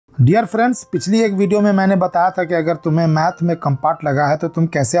Dear friends, पिछली एक video में मैंने बताया था कि अगर तुम्हें मैथ में कंपार्ट लगा है तो तुम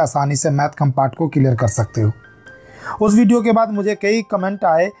कैसे आसानी से मैथ कंपार्ट को क्लियर कर सकते हो। उस वीडियो के बाद मुझे कई कमेंट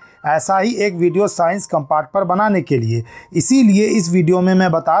आए ऐसा ही एक वीडियो साइंस कंपार्ट पर बनाने के लिए। इसीलिए इस वीडियो में मैं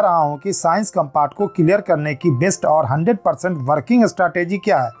बता रहा हूं कि साइंस कंपार्ट को क्लियर करने की बेस्ट और 100% वर्किंग स्ट्रैटेजी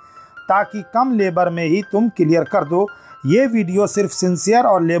क्या है, ताकि कम लेबर में ही तुम क्लियर कर दो। ये वीडियो सिर्फ सिंसियर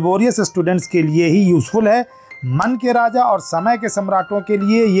और लेबोरियस स्टूडेंट्स के लिए ही यूज़फुल है। मन के राजा और समय के सम्राटों के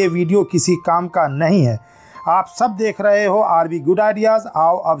लिए ये वीडियो किसी काम का नहीं है। आप सब देख रहे हो आरबी गुड आइडियाज़।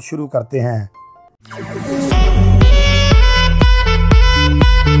 आओ अब शुरू करते हैं।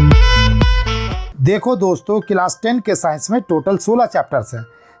 देखो दोस्तों, क्लास 10 के साइंस में टोटल 16 चैप्टर्स हैं।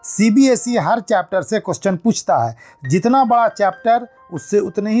 CBSE हर चैप्टर से क्वेश्चन पूछता है। जितना बड़ा चैप्टर उससे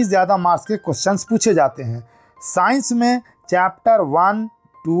उतने ही ज़्यादा मार्क्स के क्वेश्चंस पूछे जाते हैं। साइंस में चैप्टर 1,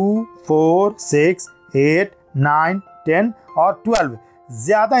 2, 4, 6, 8, 9, 10 और 12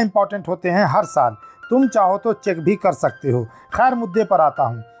 ज़्यादा इंपॉर्टेंट होते हैं हर साल। तुम चाहो तो चेक भी कर सकते हो। खैर, मुद्दे पर आता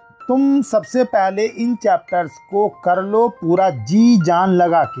हूँ। तुम सबसे पहले इन चैप्टर्स को कर लो पूरा जी जान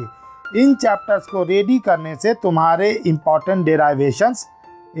लगा के। इन चैप्टर्स को रेडी करने से तुम्हारे इम्पॉर्टेंट डेराइवेशंस,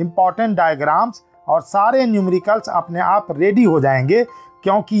 इम्पॉर्टेंट डायग्राम्स और सारे न्यूमेरिकल्स अपने आप रेडी हो जाएंगे,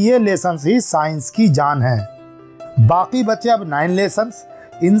 क्योंकि ये लेसन्स ही साइंस की जान है। बाकी बचे अब 9 लेसन्स।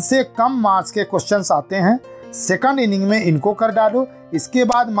 इनसे कम मार्क्स के क्वेश्चंस आते हैं। सेकंड इनिंग में इनको कर डालो। इसके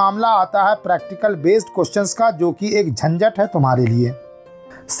बाद मामला आता है प्रैक्टिकल बेस्ड क्वेश्चंस का, जो कि एक झंझट है तुम्हारे लिए।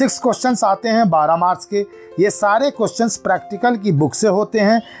 6 क्वेश्चंस आते हैं 12 मार्क्स के। ये सारे क्वेश्चंस प्रैक्टिकल की बुक से होते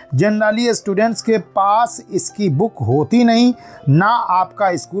हैं। जनरली स्टूडेंट्स के पास इसकी बुक होती नहीं, ना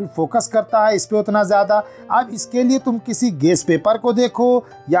आपका स्कूल फोकस करता है इस पे उतना ज़्यादा। अब इसके लिए तुम किसी गेस पेपर को देखो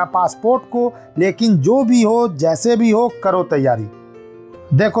या पासपोर्ट को, लेकिन जो भी हो जैसे भी हो करो तैयारी।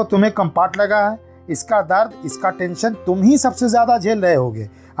 देखो, तुम्हें कंपार्ट लगा है, इसका दर्द, इसका टेंशन तुम ही सबसे ज़्यादा झेल रहे होगे।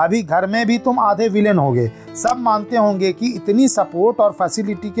 अभी घर में भी तुम आधे विलेन होगे। सब मानते होंगे कि इतनी सपोर्ट और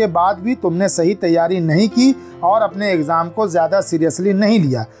फैसिलिटी के बाद भी तुमने सही तैयारी नहीं की और अपने एग्ज़ाम को ज़्यादा सीरियसली नहीं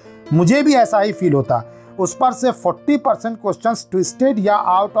लिया। मुझे भी ऐसा ही फील होता। उस पर से 40% क्वेश्चंस ट्विस्टेड या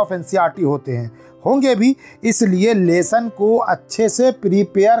आउट ऑफ NCERT होते हैं, होंगे भी। इसलिए लेसन को अच्छे से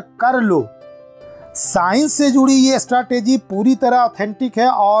प्रिपेयर कर लो। साइंस से जुड़ी ये स्ट्रैटेजी पूरी तरह ऑथेंटिक है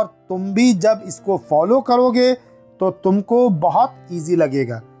और तुम भी जब इसको फॉलो करोगे तो तुमको बहुत इजी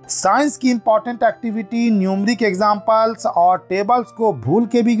लगेगा। साइंस की इंपॉर्टेंट एक्टिविटी, न्यूमेरिक एग्जाम्पल्स और टेबल्स को भूल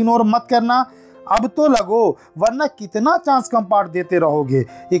के भी इग्नोर मत करना। अब तो लगो, वरना कितना चांस कंपार्ट देते रहोगे।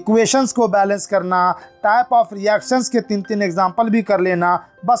 इक्वेशंस को बैलेंस करना, टाइप ऑफ रिएक्शंस के 3-3 एग्जाम्पल भी कर लेना,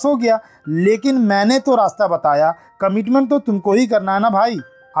 बस हो गया। लेकिन मैंने तो रास्ता बताया, कमिटमेंट तो तुमको ही करना है ना भाई।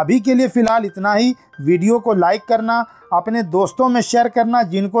 अभी के लिए फ़िलहाल इतना ही। वीडियो को लाइक करना, अपने दोस्तों में शेयर करना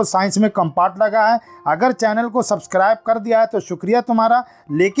जिनको साइंस में कंपार्ट लगा है। अगर चैनल को सब्सक्राइब कर दिया है तो शुक्रिया तुम्हारा,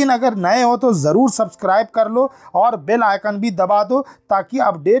 लेकिन अगर नए हो तो ज़रूर सब्सक्राइब कर लो और बेल आइकन भी दबा दो, ताकि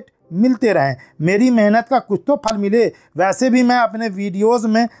अपडेट मिलते रहें। मेरी मेहनत का कुछ तो फल मिले। वैसे भी मैं अपने वीडियोज़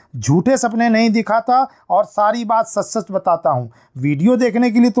में झूठे सपने नहीं दिखाता और सारी बात सच सच बताता हूँ। वीडियो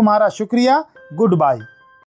देखने के लिए तुम्हारा शुक्रिया। Good bye.